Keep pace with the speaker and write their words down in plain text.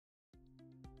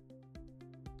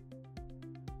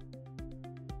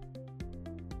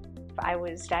I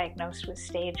was diagnosed with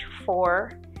stage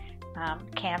 4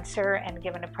 cancer and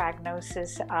given a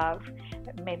prognosis of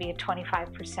maybe a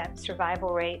 25% survival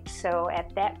rate. So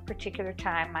at that particular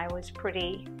time, I was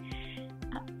pretty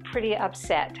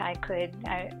upset.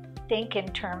 I think in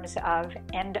terms of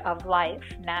end of life,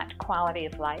 not quality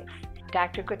of life.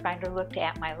 Dr. Goodbinder looked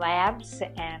at my labs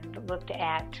and looked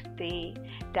at the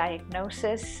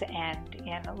diagnosis, and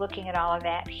in looking at all of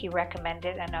that, he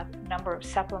recommended a number of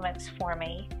supplements for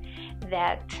me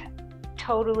that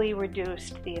totally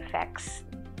reduced the effects,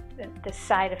 the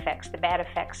side effects, the bad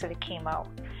effects of the chemo,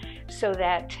 so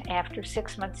that after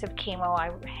 6 months of chemo,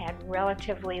 I had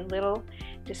relatively little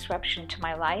disruption to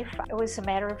my life. It was a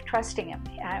matter of trusting him.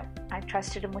 I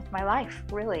trusted him with my life,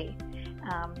 really.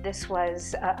 This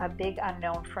was a big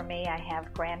unknown for me. I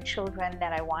have grandchildren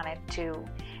that I wanted to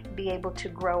be able to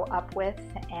grow up with,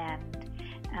 and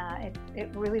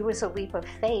it really was a leap of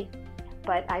faith,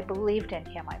 but I believed in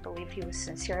him. I believed he was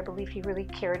sincere. I believed he really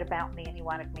cared about me and he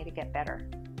wanted me to get better.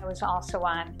 I was also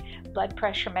on blood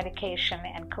pressure medication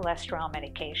and cholesterol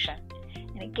medication.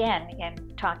 And again,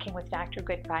 in talking with Dr.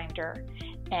 Goodbinder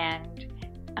and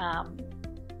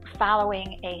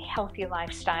following a healthy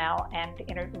lifestyle and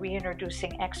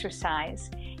reintroducing exercise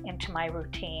into my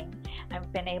routine,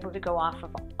 I've been able to go off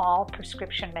of all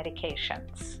prescription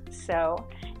medications. So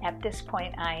at this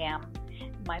point,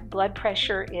 my blood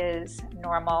pressure is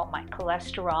normal, my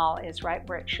cholesterol is right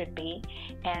where it should be,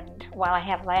 and while I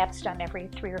have labs done every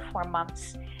 3 or 4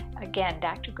 months, again,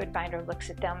 Dr. Goodbinder looks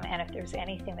at them, and if there's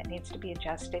anything that needs to be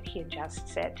adjusted, he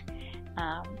adjusts it.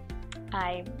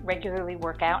 I regularly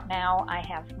work out now. I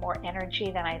have more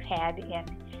energy than I've had in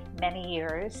many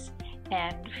years,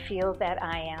 and feel that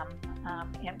I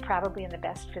am probably in the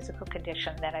best physical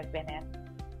condition that I've been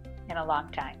in a long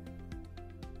time.